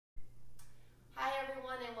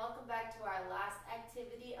back to our last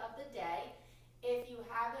activity of the day. If you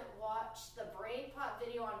haven't watched the Brain Pot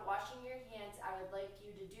video on washing your hands, I would like you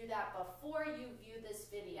to do that before you view this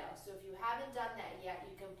video. So if you haven't done that yet,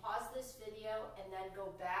 you can pause this video and then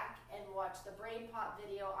go back and watch the Brain Pot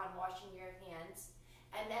video on washing your hands,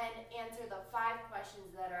 and then answer the 5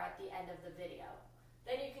 questions that are at the end of the video.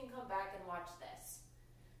 Then you can come back and watch this.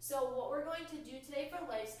 So what we're going to do today for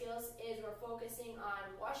life skills is we're focusing on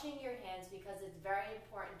washing your hands because it's very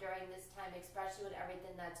important during this time, especially with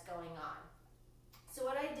everything that's going on. So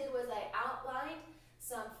what I did was I outlined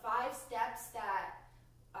some 5 steps that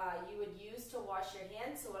you would use to wash your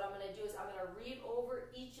hands. So what I'm going to do is I'm going to read over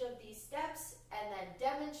each of these steps and then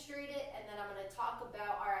demonstrate it, and then I'm going to talk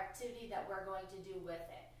about our activity that we're going to do with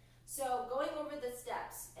it. So going over the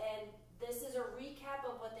steps, and this is a recap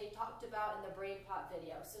of what they talked about in the Brain Pot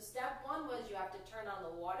video. So step 1 was you have to turn on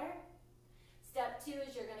the water. Step 2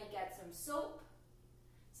 is you're going to get some soap.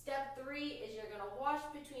 Step 3 is you're going to wash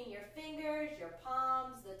between your fingers, your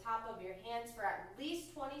palms, the top of your hands for at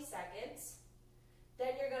least 20 seconds.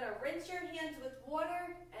 Then you're going to rinse your hands with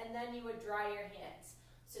water, and then you would dry your hands.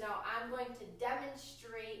 So now I'm going to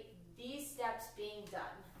demonstrate these steps being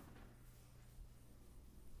done.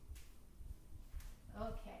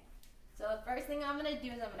 Okay. So the first thing I'm going to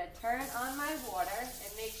do is I'm going to turn on my water and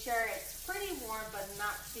make sure it's pretty warm but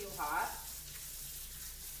not too hot.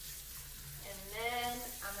 And then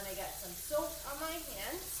I'm going to get some soap on my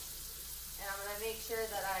hands, and I'm going to make sure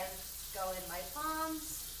that I go in my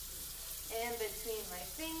palms, in between my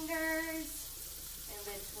fingers, in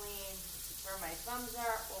between where my thumbs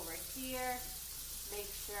are over here.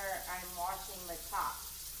 Make sure I'm washing the top.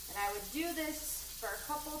 And I would do this for a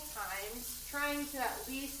couple times, trying to at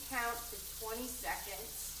least count to 20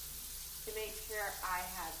 seconds to make sure I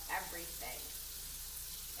have everything.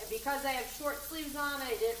 And because I have short sleeves on,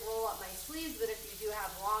 I didn't roll up my sleeves, but if you do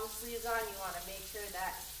have long sleeves on, you want to make sure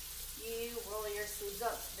that you roll your sleeves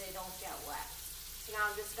up so they don't get wet. So now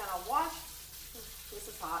I'm just going to wash.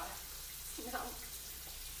 This is hot. Now I'm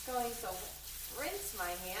going to rinse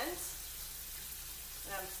my hands,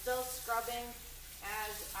 and I'm still scrubbing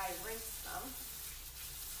as I rinse them.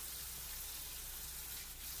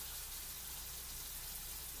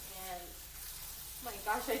 And oh my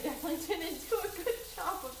gosh, I definitely didn't do a good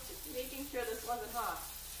job of making sure this wasn't hot.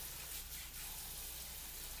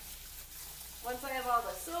 Once I have all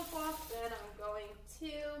the soap off, then I'm going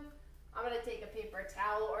to take a paper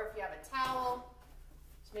towel, or if you have a towel,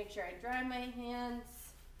 just make sure I dry my hands.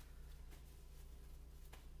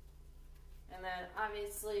 And then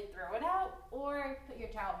obviously throw it out, or put your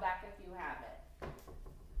towel back if you have it.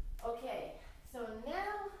 Okay, so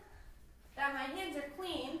now that my hands are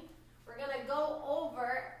clean, we're going to go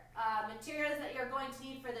over materials that you're going to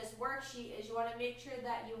need for this worksheet. Is you want to make sure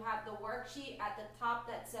that you have the worksheet at the top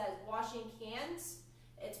that says washing hands.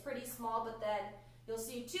 It's pretty small, but then you'll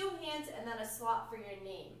see 2 hands and then a slot for your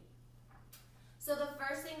name. So the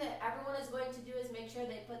first thing that everyone is going to do is make sure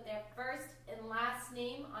they put their first and last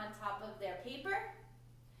name on top of their paper.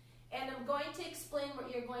 And I'm going to explain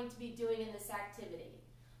what you're going to be doing in this activity.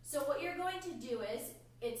 So what you're going to do is,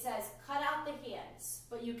 it says cut out the hands,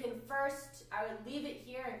 but you can first, I would leave it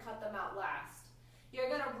here and cut them out last. You're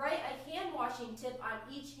going to write a hand washing tip on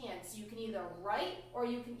each hand, so you can either write or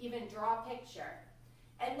you can even draw a picture.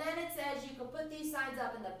 And then it says you can put these signs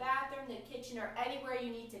up in the bathroom, the kitchen, or anywhere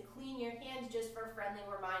you need to clean your hands, just for friendly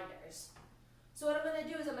reminders. So what I'm going to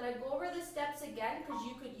do is I'm going to go over the steps again, because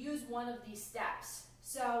you could use one of these steps.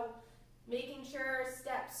 So making sure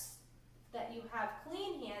steps that you have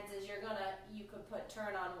clean hands is you could put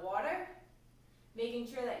turn on water, making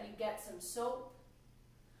sure that you get some soap.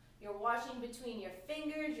 You're washing between your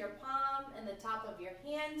fingers, your palm, and the top of your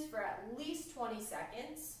hands for at least 20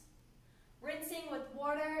 seconds. Rinsing with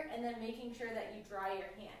water, and then making sure that you dry your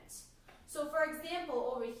hands. So for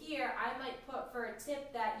example, over here, I might put for a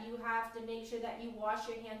tip that you have to make sure that you wash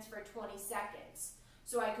your hands for 20 seconds.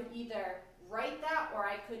 So I could either write that, or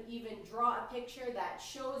I could even draw a picture that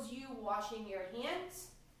shows you washing your hands.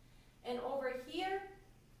 And over here,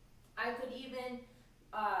 I could even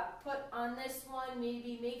put on this one,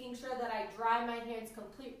 maybe making sure that I dry my hands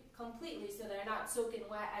completely so they're not soaking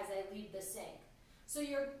wet as I leave the sink. So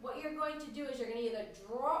what you're going to do is you're going to either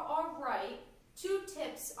draw or write 2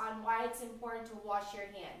 tips on why it's important to wash your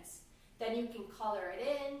hands. Then you can color it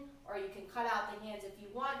in, or you can cut out the hands if you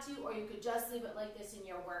want to, or you could just leave it like this in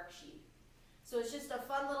your worksheet. So it's just a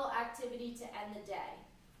fun little activity to end the day.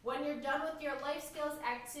 When you're done with your life skills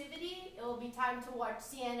activity, it will be time to watch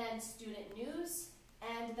CNN Student News,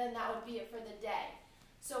 and then that would be it for the day.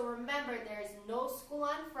 So remember, there's no school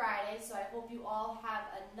on Friday, so I hope you all have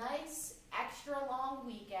a nice, extra long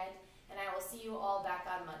weekend, see you all back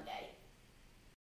on Monday.